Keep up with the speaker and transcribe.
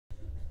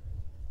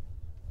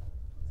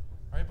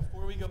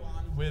we go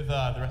on with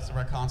the rest of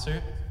our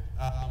concert,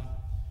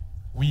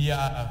 we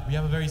have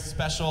a very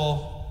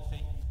special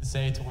thing to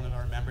say to one of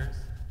our members.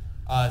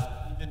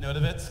 Steve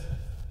Notovitz,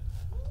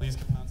 please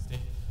come on stage.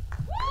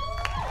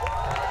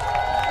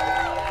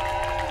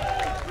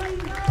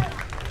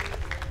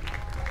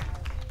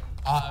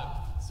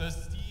 So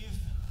Steve,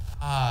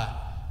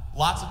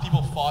 lots of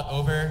people fought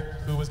over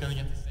who was going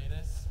to get to say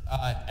this.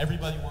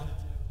 Everybody wanted to,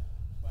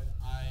 but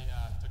I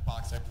took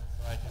boxer, so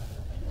I can.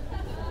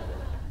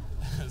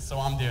 So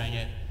I'm doing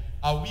it.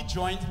 We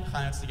joined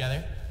ChaiLights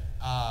together.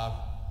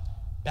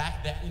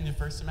 Back then in the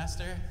first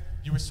semester,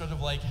 you were sort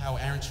of like how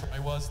Aaron Troy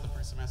was the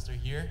first semester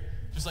here.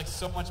 Just like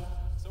so much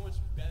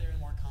better and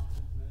more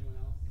confident than anyone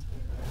else.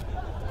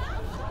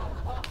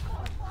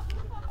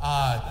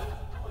 I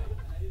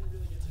didn't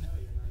really get to know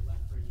you, and I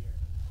left for a year.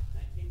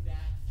 And I came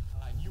back,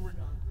 and you were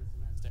gone for a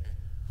semester.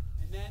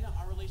 And then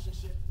our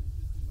relationship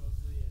consisted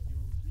mostly, as you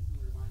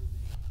recently reminded me,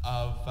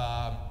 of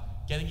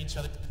getting each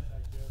other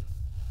inside jokes,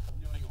 of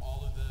knowing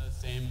all of the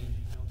same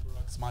Mel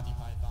Brooks, Monty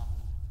Python,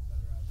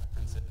 etc.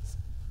 references.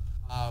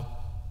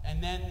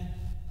 And then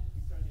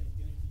we started getting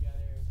dinner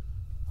together,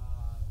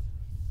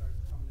 started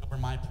coming over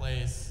my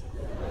place.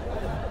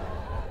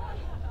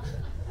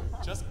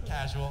 Just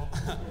casual.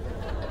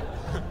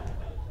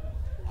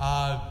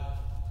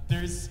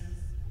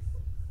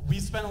 We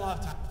spent a lot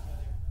of time together.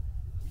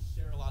 We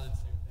share a lot of the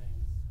same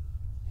things.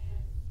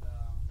 And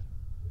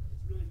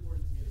it's really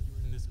important to me that you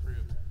were in this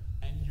group.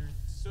 And you're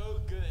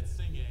so good at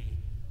singing,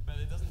 but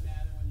it doesn't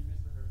matter when you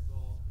miss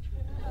rehearsal.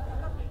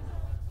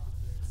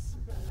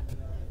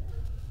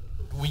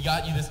 We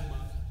got you this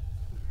month,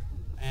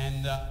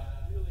 and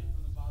really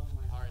from the bottom of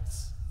my heart,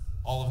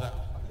 all of them.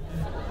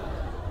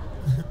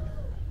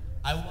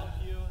 I love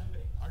you.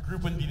 Our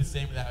group wouldn't be the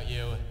same without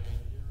you. And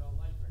you're a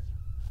lifer.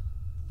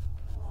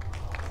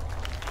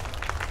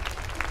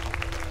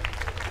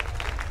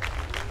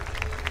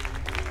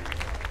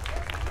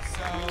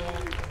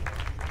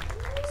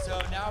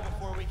 So now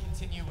before we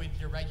continue with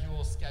your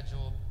regular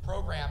scheduled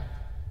program,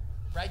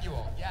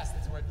 yes,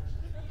 that's the word.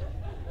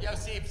 Yo,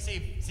 Steve,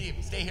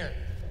 stay here.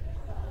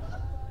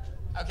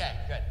 Okay,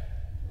 good.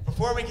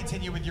 Before we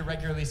continue with your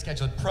regularly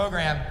scheduled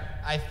program,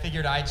 I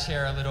figured I'd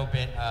share a little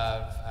bit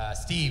of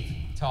Steve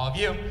to all of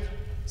you.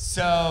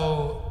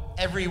 So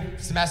every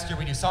semester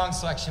we do song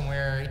selection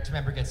where each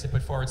member gets to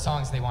put forward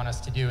songs they want us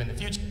to do in the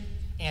future.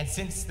 And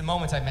since the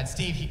moment I've met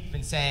Steve, he's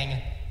been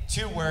saying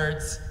 2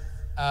 words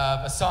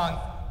of a song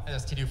for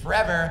us to do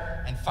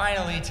forever. And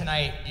finally,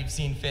 tonight, you've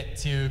seen fit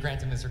to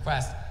grant him his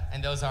request,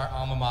 and those are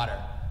alma mater.